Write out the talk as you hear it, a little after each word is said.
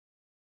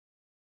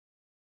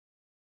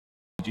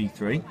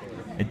G3.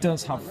 It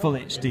does have full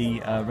HD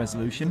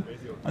resolution.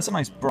 It's a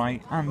nice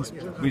bright and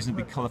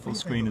reasonably colourful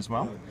screen as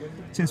well.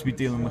 Seems to be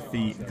dealing with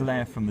the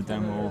glare from the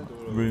demo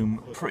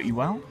room pretty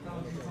well.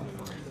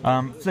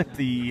 Flip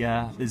the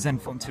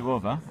ZenFone 2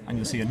 over and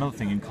you'll see another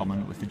thing in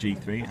common with the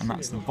G3, and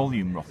that's the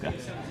volume rocker.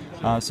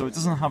 So it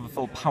doesn't have a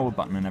full power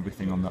button and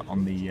everything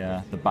on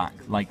the back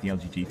like the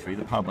LG G3.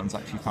 The power button's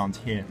actually found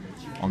here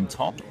on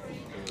top.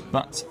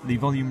 But the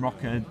volume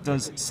rocker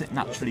does sit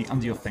naturally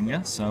under your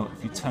finger, so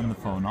if you turn the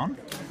phone on,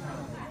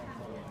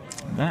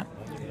 there,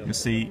 you'll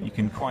see you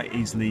can quite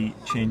easily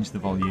change the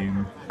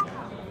volume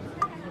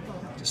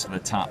just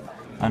with a tap.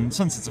 And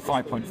since it's a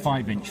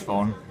 5.5-inch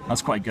phone,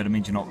 that's quite good. It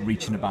means you're not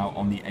reaching about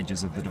on the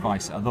edges of the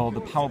device, although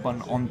the power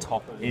button on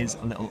top is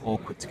a little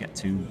awkward to get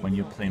to when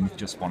you're playing with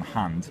just one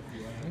hand.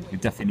 You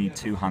definitely need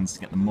two hands to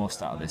get the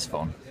most out of this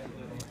phone.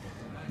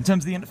 In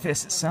terms of the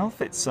interface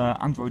itself, it's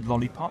Android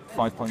Lollipop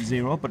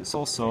 5.0, but it's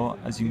also,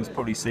 as you can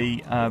probably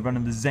see,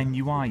 running the Zen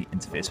UI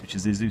interface, which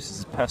is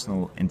Azus'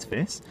 personal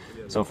interface.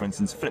 So for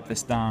instance, flip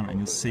this down and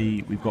you'll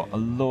see we've got a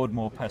load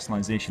more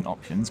personalization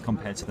options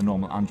compared to the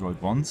normal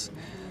Android ones.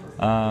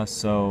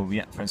 So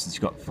yeah, for instance,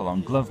 you've got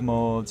full-on glove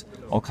mode,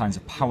 all kinds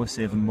of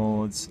power-saving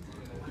modes,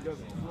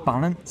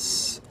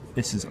 balance.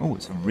 This is, oh,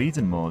 it's a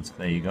reading mode.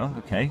 There you go.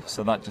 Okay,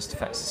 so that just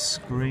affects the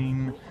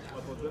screen.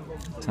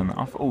 Turn that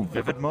off. Oh,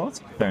 vivid mode,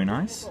 very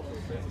nice.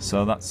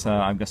 So that's,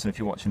 I'm guessing if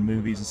you're watching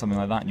movies or something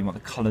like that and you want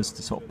the colours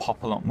to sort of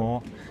pop a lot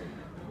more.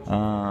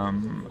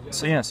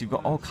 So yeah, so you've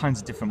got all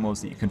kinds of different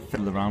modes that you can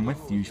fiddle around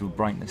with, the usual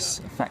brightness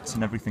effects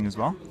and everything as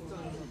well.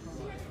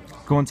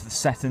 Go into the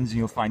settings and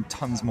you'll find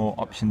tons more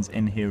options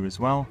in here as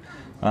well.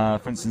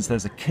 For instance,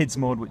 there's a kids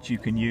mode which you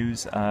can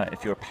use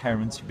if you're a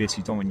parent. You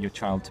basically don't want your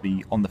child to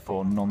be on the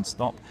phone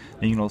non-stop.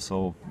 And you can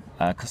also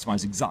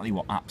customize exactly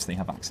what apps they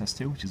have access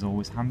to, which is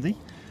always handy.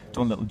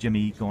 Don't want little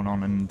Jimmy going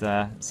on and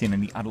seeing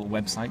any adult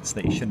websites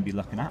that you shouldn't be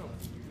looking at.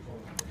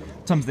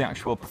 In terms of the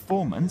actual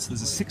performance,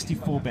 there's a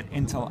 64-bit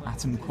Intel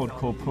Atom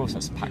quad-core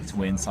processor packed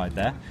away inside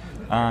there,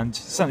 and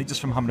certainly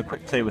just from having a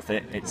quick play with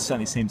it, it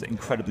certainly seems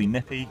incredibly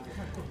nippy.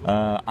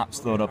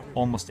 Apps load up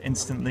almost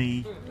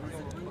instantly,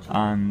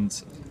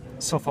 and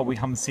so far we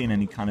haven't seen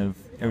any kind of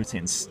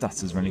irritating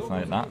stutters or anything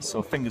like that,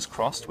 so fingers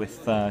crossed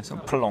with sort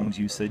of prolonged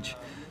usage,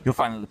 you'll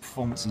find that the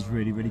performance is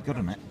really, really good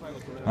on it.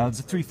 There's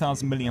a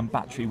 3000 mAh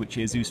battery which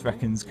Azus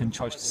reckons can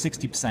charge to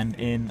 60%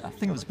 in, I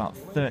think it was about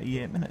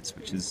 38 minutes,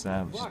 which is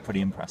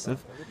pretty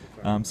impressive.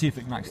 See if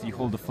it can actually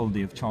hold a full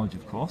day of charge,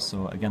 of course,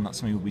 so again that's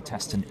something we'll be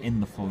testing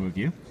in the full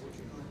review.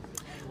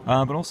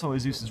 But also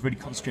Azus is really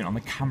concentrating on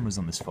the cameras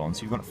on this phone,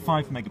 so you've got a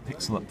 5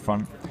 megapixel up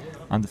front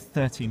and a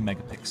 13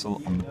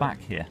 megapixel on the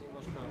back here.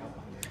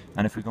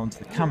 And if we go into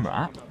the camera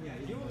app,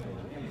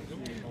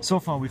 so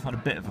far we've had a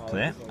bit of a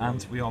play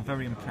and we are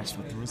very impressed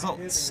with the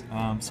results.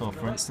 So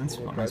for instance,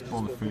 we've got a nice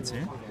bowl of fruit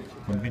here,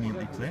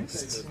 conveniently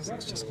placed, so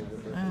let's just get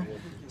it there.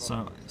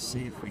 So let's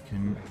see if we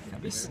can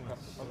get this,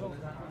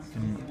 we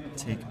can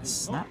take a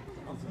snap.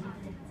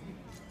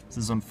 This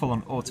is on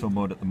full-on auto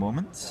mode at the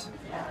moment.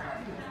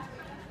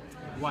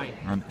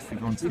 And if we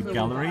go into the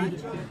gallery,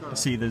 you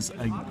see there's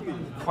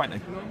quite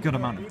a good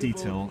amount of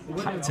detail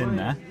packed in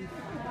there.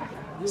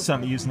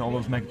 Certainly using all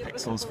those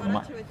megapixels for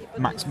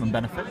maximum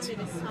benefit.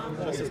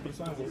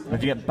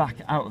 If you get back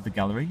out of the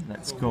gallery,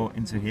 let's go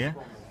into here.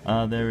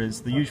 There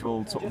is the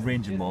usual sort of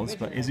range of modes,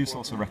 but Azus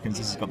also reckons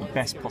this has got the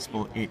best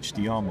possible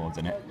HDR modes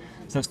in it.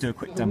 So let's do a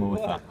quick demo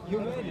with that.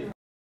 You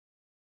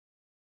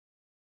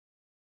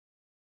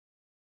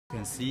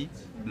can see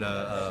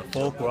the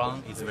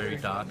foreground is very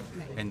dark,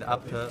 and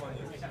after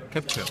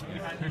capture,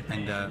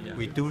 and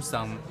we do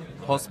some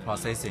post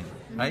processing,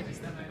 right?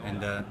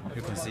 And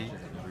you can see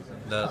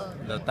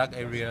the dark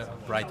area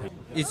brighter.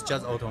 It's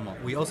just auto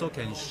mode. We also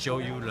can show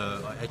you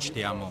the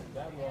HDR mode.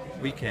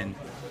 We can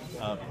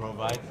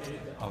provide.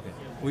 Okay.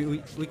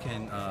 We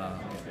can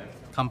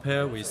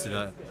compare with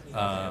the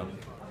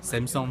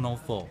Samsung Note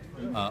 4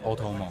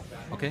 auto mode.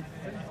 Okay.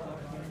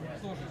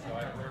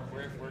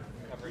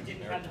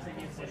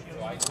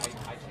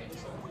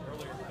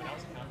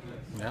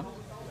 Yeah.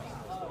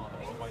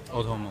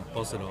 Auto mode,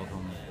 both the auto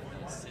mode.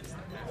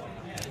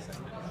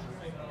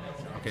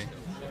 Okay.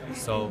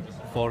 So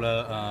for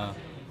the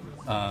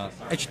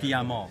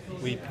HDR mode,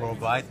 we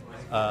provide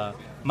a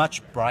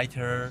much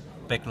brighter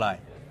backlight.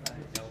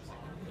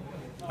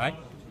 Right?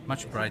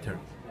 Much brighter.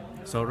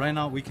 So right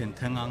now we can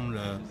turn on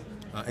the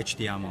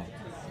HDR mode.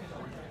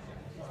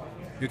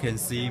 You can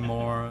see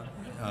more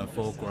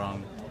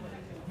foreground.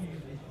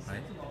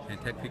 Right?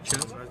 And take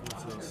pictures.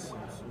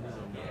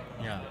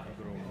 Yeah.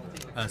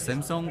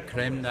 Samsung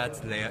claimed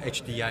that their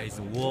HDR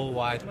is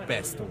worldwide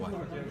best one.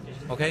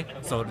 Okay,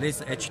 so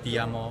this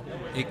HDR mode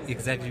is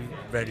exactly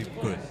very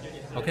good.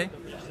 Okay,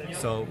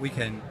 so we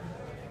can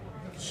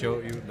show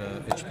you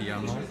the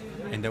HDR mode,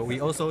 and we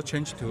also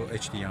change to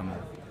HDR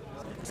mode.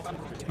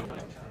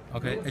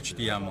 Okay,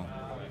 HDR mode.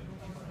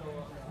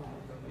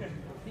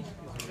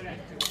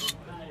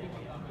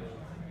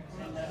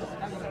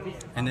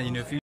 And in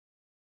the future.